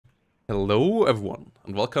Hello everyone,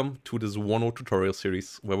 and welcome to this WARNO tutorial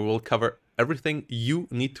series, where we will cover everything you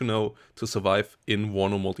need to know to survive in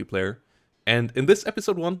WARNO multiplayer. And in this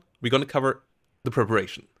episode 1, we're gonna cover the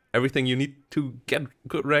preparation. Everything you need to get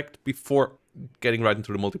correct before getting right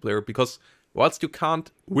into the multiplayer, because whilst you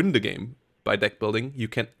can't win the game by deck building, you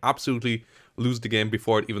can absolutely lose the game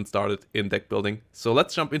before it even started in deck building. So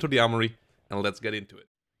let's jump into the armory and let's get into it.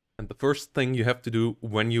 And the first thing you have to do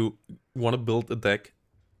when you want to build a deck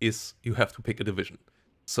is you have to pick a division.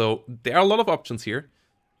 So there are a lot of options here,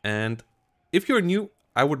 and if you're new,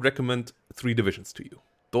 I would recommend 3 divisions to you.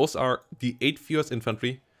 Those are the 8th US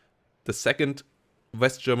Infantry, the 2nd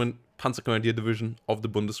West German Panzergrenadier Division of the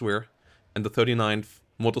Bundeswehr, and the 39th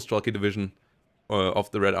Motorstrelke Division of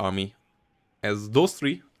the Red Army, as those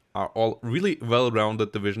 3 are all really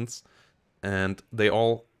well-rounded divisions, and they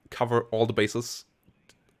all cover all the bases.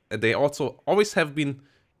 They also always have been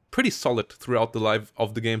pretty solid throughout the life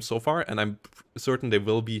of the game so far, and I'm certain they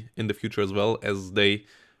will be in the future as well, as they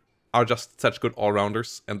are just such good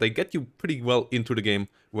all-rounders, and they get you pretty well into the game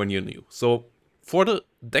when you're new. So for the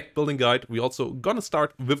deck building guide, we're also gonna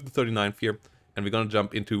start with the 39th here, and we're gonna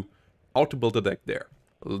jump into how to build a deck there.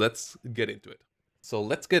 Let's get into it. So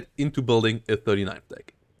let's get into building a 39th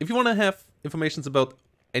deck. If you want to have information about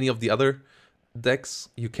any of the other decks,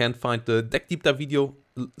 you can find the deck deep dive video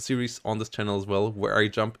series on this channel as well, where I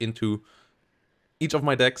jump into each of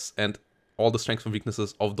my decks and all the strengths and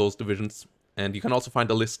weaknesses of those divisions. And you can also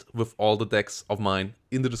find a list with all the decks of mine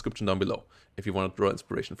in the description down below if you want to draw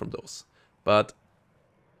inspiration from those. But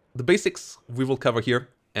the basics we will cover here,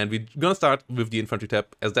 and we're gonna start with the Infantry tab,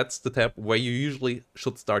 as that's the tab where you usually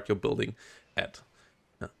should start your building at.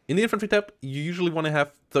 In the Infantry tab, you usually want to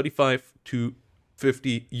have 35 to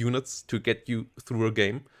 50 units to get you through a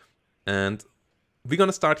game, and we're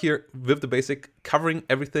gonna start here with the basic, covering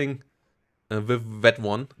everything with Vet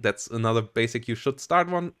 1. That's another basic you should start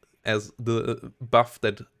one, as the buff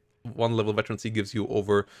that 1 level veterancy gives you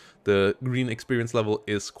over the green experience level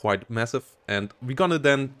is quite massive, and we're gonna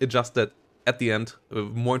then adjust that at the end.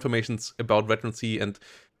 More informations about veterancy and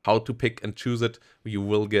how to pick and choose it you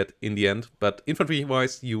will get in the end, but infantry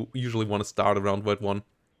wise you usually want to start around Vet 1.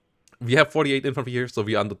 We have 48 infantry here, so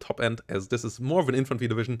we are on the top end, as this is more of an infantry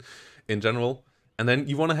division in general. And then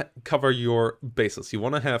you want to cover your bases. You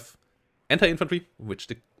want to have anti-infantry, which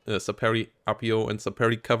the Saperi, RPO, and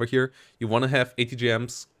Saperi cover here. You want to have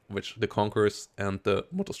ATGMs, which the Conquerors and the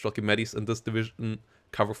Motorstrelke Medis in this division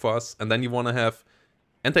cover for us. And then you want to have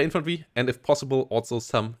anti-infantry, and if possible, also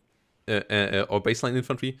some or baseline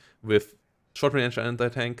infantry with short-range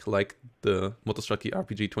anti-tank, like the Motorstrelke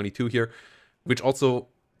RPG-22 here, which also,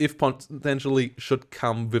 if potentially, should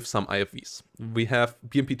come with some IFVs. We have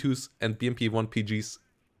BMP2s and BMP1PGs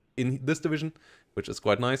in this division, which is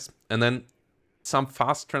quite nice. And then some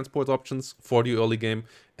fast transport options for the early game,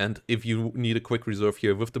 and if you need a quick reserve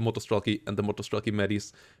here with the Motorstrelke and the Motorstrelke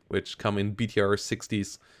Medis, which come in BTR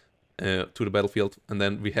 60s to the battlefield. And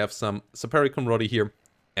then we have some Saperi Conrodi here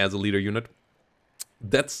as a leader unit.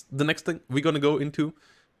 That's the next thing we're gonna go into,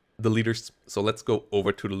 the leaders. So let's go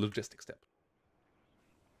over to the logistics tab.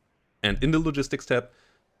 And in the logistics tab,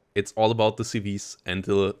 it's all about the CVs and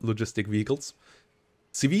the logistic vehicles.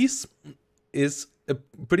 CVs is a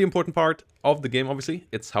pretty important part of the game, obviously.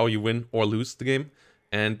 It's how you win or lose the game.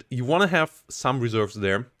 And you want to have some reserves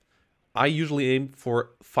there. I usually aim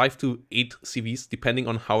for 5 to 8 CVs, depending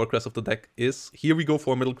on how aggressive the deck is. Here we go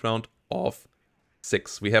for a middle ground of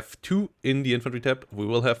 6. We have 2 in the infantry tab. We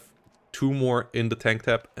will have 2 more in the tank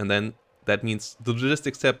tab, and then that means the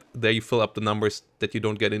logistics tab, there you fill up the numbers that you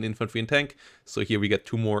don't get in infantry and tank. So here we get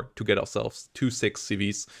 2 more to get ourselves 2 6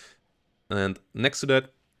 CVs. And next to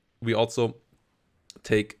that, we also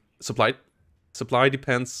take supply. Supply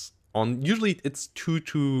depends on, usually it's 2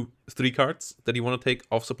 to 3 cards that you want to take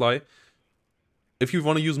off supply. If you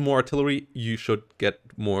want to use more artillery, you should get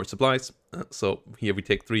more supplies. So here we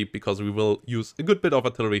take 3, because we will use a good bit of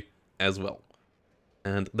artillery as well.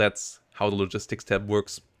 And that's how the logistics tab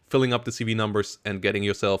works, filling up the CV numbers and getting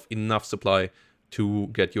yourself enough supply to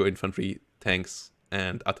get your infantry, tanks,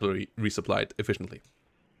 and artillery resupplied efficiently.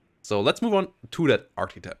 So let's move on to that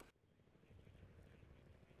RT tab.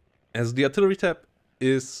 As the artillery tab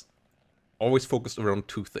is always focused around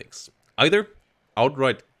 2 things. Either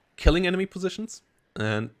outright killing enemy positions,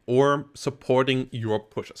 or supporting your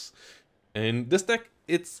pushes. In this deck,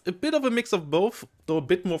 it's a bit of a mix of both, though a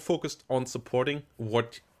bit more focused on supporting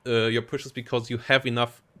what your pushes, because you have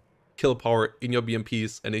enough kill power in your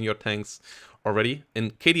BMPs and in your tanks already.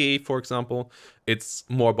 In KDA, for example, it's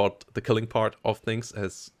more about the killing part of things,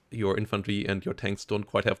 as your infantry and your tanks don't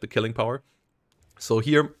quite have the killing power. So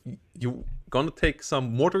here you gonna take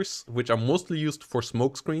some mortars, which are mostly used for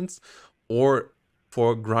smoke screens or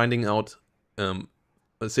for grinding out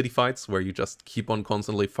city fights, where you just keep on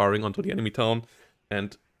constantly firing onto the enemy town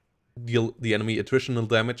and deal the enemy attritional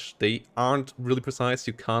damage. They aren't really precise.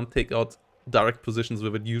 You can't take out direct positions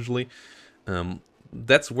with it usually.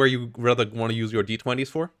 That's where you rather want to use your D20s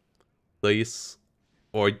for. These,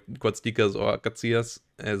 or Quadstikas or Akatsias,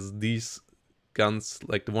 as these guns,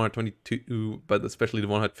 like the 122, but especially the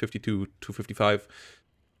 152 to 55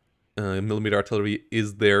 millimeter artillery,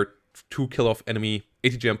 is there to kill off enemy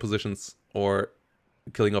ATGM positions or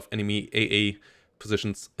killing off enemy AA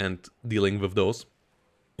positions and dealing with those.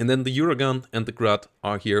 And then the Eurogun and the Grad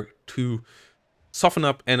are here to soften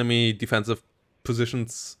up enemy defensive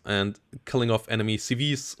positions and killing off enemy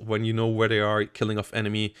CVs when you know where they are, killing off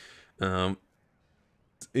enemy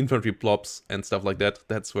infantry blobs and stuff like that.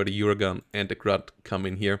 That's where the Eurogun and the Grad come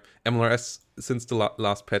in here. MLRS, since the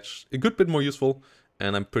last patch, a good bit more useful,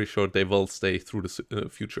 and I'm pretty sure they will stay through the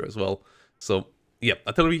future as well. So yeah,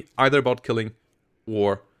 artillery, either about killing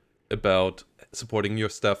or about supporting your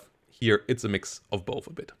stuff. Here, it's a mix of both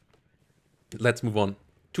a bit. Let's move on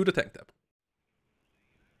to the tank tab.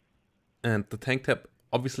 And the tank tab,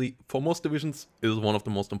 obviously, for most divisions, is one of the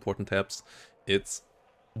most important tabs. It's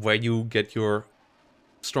where you get your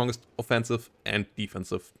strongest offensive and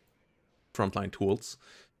defensive frontline tools.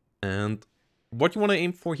 And what you want to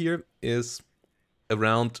aim for here is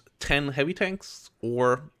around 10 heavy tanks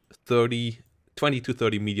or 20 to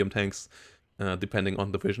 30 medium tanks, depending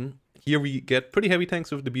on division. Here we get pretty heavy tanks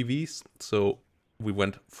with the BVs, so we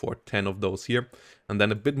went for 10 of those here. And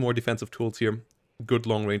then a bit more defensive tools here. Good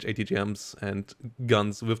long-range ATGMs and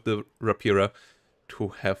guns with the Rapira to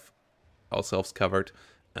have ourselves covered.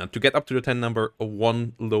 And to get up to the 10 number, a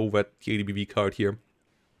 1 low vet T80 BV card here.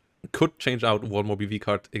 Could change out one more BV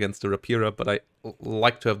card against the Rapira, but I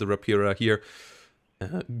like to have the Rapira here.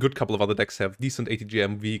 Good couple of other decks have decent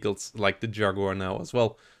ATGM vehicles like the Jaguar now as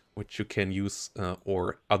well, which you can use,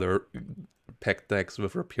 or other packed decks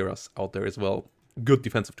with Rapiras out there as well. Good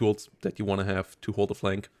defensive tools that you want to have to hold a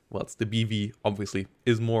flank, whilst the BV obviously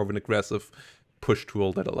is more of an aggressive push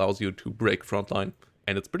tool that allows you to break frontline,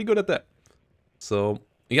 and it's pretty good at that. So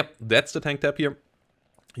yep, that's the tank tab here.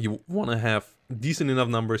 You want to have decent enough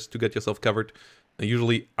numbers to get yourself covered.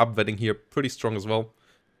 Usually upvetting here pretty strong as well,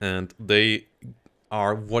 and they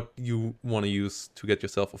are what you want to use to get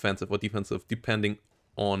yourself offensive or defensive, depending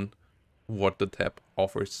on what the tab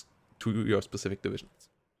offers to your specific divisions.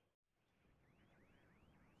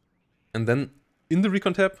 And then in the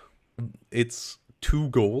Recon tab, it's 2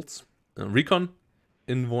 goals. Recon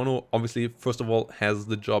in WARNO obviously first of all has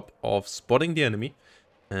the job of spotting the enemy,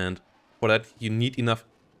 and for that you need enough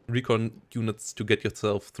Recon units to get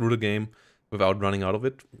yourself through the game without running out of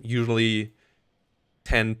it. Usually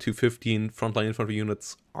 10 to 15 frontline infantry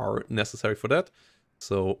units are necessary for that.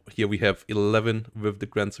 So here we have 11 with the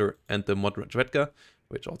Grenzer and the Modradvetka,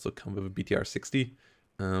 which also come with a BTR 60.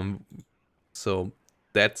 So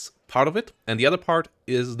that's part of it. And the other part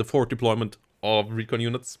is the forward deployment of Recon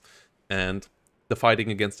units and the fighting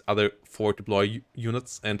against other forward deploy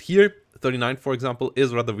units. And here, 39, for example,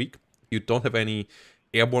 is rather weak. You don't have any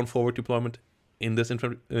airborne forward deployment in this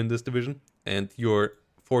division, and your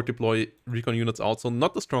forward deploy Recon units are also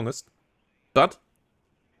not the strongest. But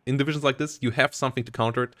in divisions like this, you have something to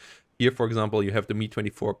counter it. Here, for example, you have the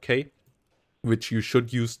Mi-24K, which you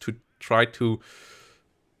should use to try to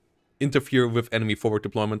interfere with enemy forward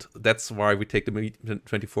deployment. That's why we take the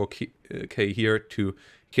Mi-24K here, to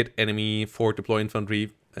hit enemy forward deploy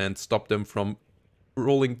infantry and stop them from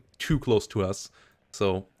rolling too close to us.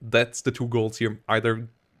 So that's the 2 goals here. Either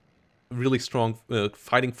really strong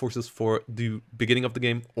fighting forces for the beginning of the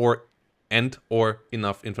game, or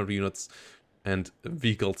enough infantry units and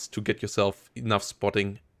vehicles to get yourself enough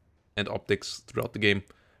spotting and optics throughout the game.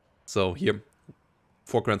 So here,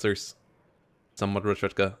 4 Grenzers, some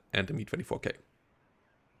Modradvetka, and a Mi-24K.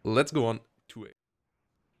 Let's go on to it.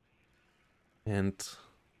 And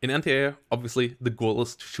in anti-air, obviously, the goal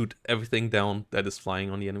is to shoot everything down that is flying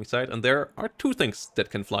on the enemy side. And there are 2 things that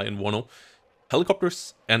can fly in WARNO: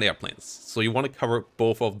 helicopters and airplanes. So you want to cover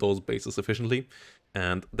both of those bases efficiently.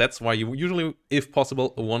 And that's why you usually, if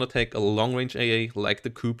possible, want to take a long-range AA like the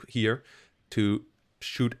Coupe here to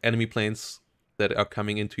shoot enemy planes that are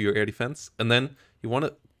coming into your air defense. And then you want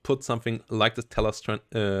to put something like the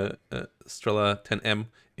Strela 10M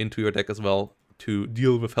into your deck as well to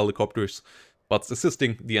deal with helicopters, but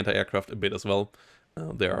assisting the anti-aircraft a bit as well.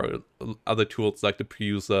 There are other tools like the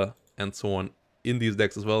Preusa and so on in these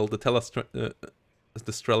decks as well. The Strela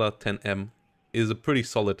 10M is a pretty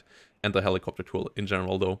solid anti-helicopter tool in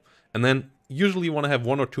general though. And then usually you want to have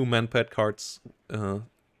 1 or 2 man-pad cards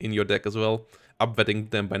in your deck as well. Upvetting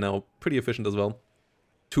them by now, pretty efficient as well,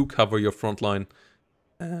 to cover your front line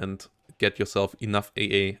and get yourself enough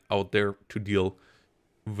AA out there to deal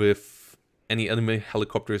with any enemy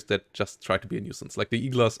helicopters that just try to be a nuisance. Like the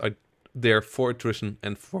Eagles are there for attrition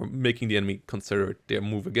and for making the enemy consider their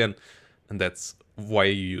move again, and that's why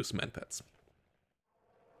you use man-pads.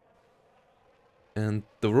 And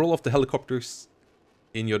the role of the helicopters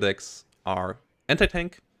in your decks are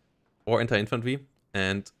anti-tank or anti-infantry,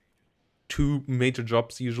 and 2 major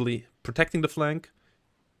jobs usually: protecting the flank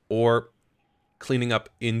or cleaning up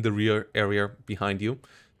in the rear area behind you.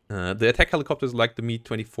 The attack helicopters like the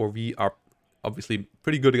Me-24V are obviously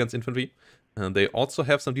pretty good against infantry. They also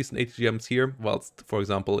have some decent ATGMs here, whilst, for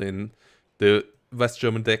example, in the West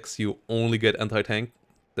German decks you only get anti-tank.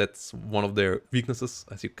 That's one of their weaknesses,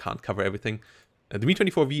 as you can't cover everything. The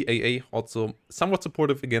Me-24V AA also somewhat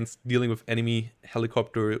supportive against dealing with enemy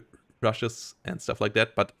helicopter rushes and stuff like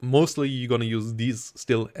that, but mostly you're gonna use these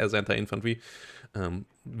still as anti-infantry,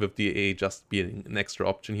 with the AA just being an extra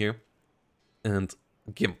option here. And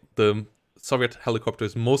again, the Soviet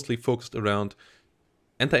helicopters mostly focused around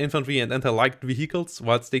anti-infantry and anti-light vehicles,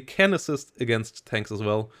 whilst they can assist against tanks as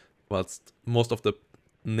well, whilst most of the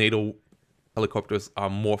NATO helicopters are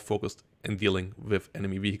more focused in dealing with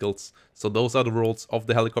enemy vehicles. So those are the roles of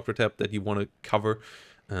the helicopter tab that you want to cover.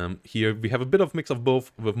 Here we have a bit of mix of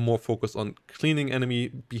both, with more focus on cleaning enemy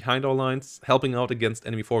behind our lines, helping out against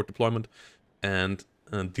enemy forward deployment, and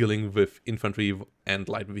dealing with infantry and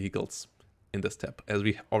light vehicles in this tab, as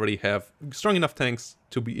we already have strong enough tanks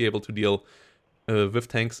to be able to deal with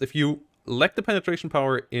tanks. If you lack the penetration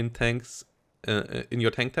power in tanks in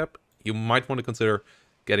your tank tab, you might want to consider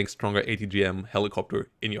getting stronger ATGM helicopter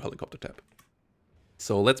in your helicopter tab.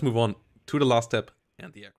 So let's move on to the last tab,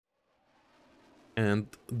 and the aircraft. And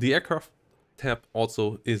the aircraft tab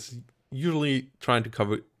also is usually trying to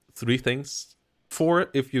cover 3 things. 4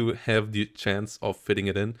 if you have the chance of fitting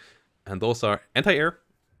it in, and those are anti-air,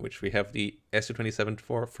 which we have the Su-27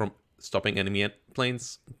 for, from stopping enemy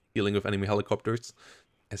planes, dealing with enemy helicopters.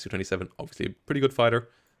 Su-27 obviously a pretty good fighter.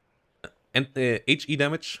 And HE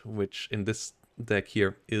damage, which in this deck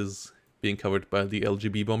here is being covered by the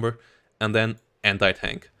LGB bomber, and then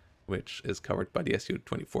anti-tank, which is covered by the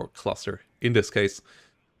Su-24 cluster in this case.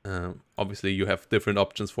 Obviously you have different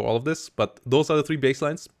options for all of this, but those are the 3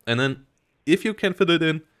 baselines. And then if you can fit it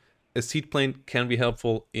in, a seaplane can be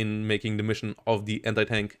helpful in making the mission of the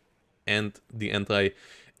anti-tank and the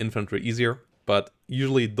anti-infantry easier. But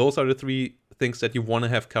usually those are the 3 things that you want to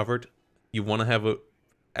have covered. You want to have a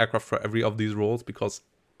aircraft for every of these roles, because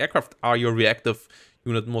aircraft are your reactive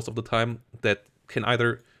unit most of the time that can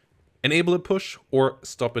either enable a push or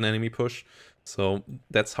stop an enemy push. So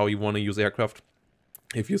that's how you want to use aircraft.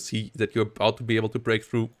 If you see that you're about to be able to break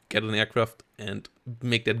through, get an aircraft and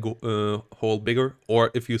make that hole bigger.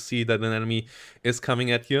 Or if you see that an enemy is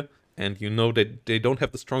coming at you and you know that they don't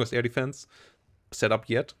have the strongest air defense set up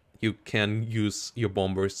yet, you can use your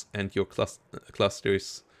bombers and your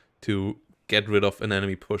clusters to get rid of an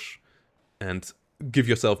enemy push and give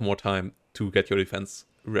yourself more time to get your defense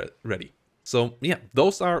ready. So yeah,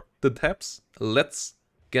 those are the tabs. Let's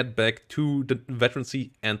get back to the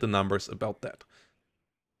veterancy and the numbers about that.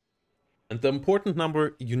 And the important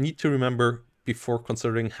number you need to remember before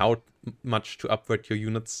considering how much to upgrade your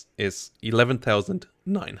units is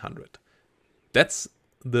 11,900. That's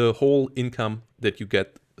the whole income that you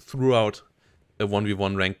get throughout a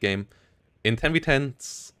 1v1 ranked game. In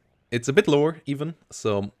 10v10s, it's a bit lower even,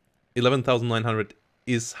 so 11,900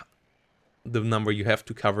 is the number you have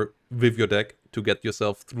to cover with your deck to get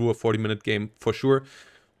yourself through a 40-minute game for sure,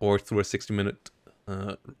 or through a 60-minute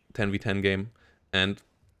 10v10 game. And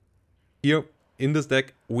here in this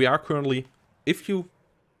deck, we are currently, if you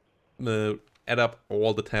add up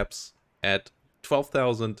all the tabs, at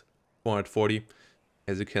 12,440,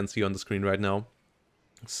 as you can see on the screen right now.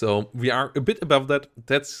 So we are a bit above that.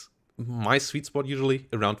 That's my sweet spot usually,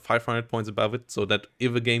 around 500 points above it, so that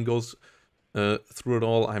if a game goes through it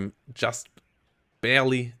all, I'm just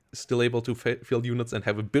barely still able to field units and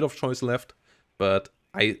have a bit of choice left. But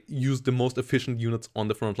I use the most efficient units on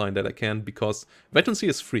the front line that I can, because veterancy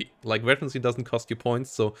is free. Like, veterancy doesn't cost you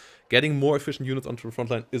points, so getting more efficient units onto the front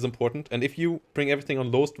line is important. And if you bring everything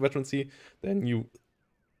on lowest veterancy, then your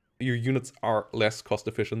units are less cost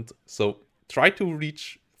efficient. So try to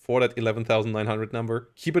reach for that 11,900 number.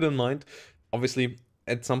 Keep it in mind. Obviously,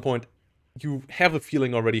 at some point, you have a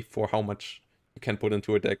feeling already for how much you can put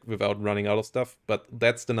into a deck without running out of stuff, but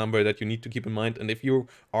that's the number that you need to keep in mind. And if you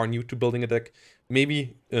are new to building a deck,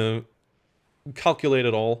 maybe calculate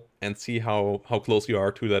it all and see how close you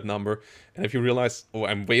are to that number. And if you realize, oh,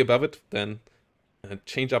 I'm way above it, then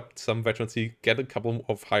change up some veterancy, get a couple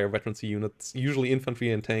of higher veterancy units. Usually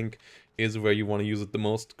infantry and tank is where you want to use it the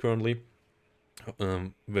most currently,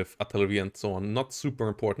 with artillery and so on. Not super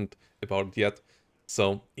important about it yet.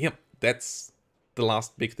 So yeah, that's the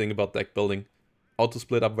last big thing about deck building. How to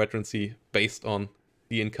split up veterancy based on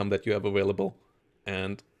the income that you have available.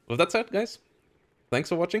 And with that said, guys, thanks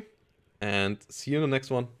for watching, and see you in the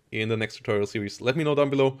next one, in the next tutorial series. Let me know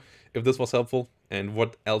down below if this was helpful and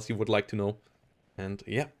what else you would like to know. And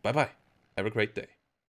yeah, bye-bye. Have a great day.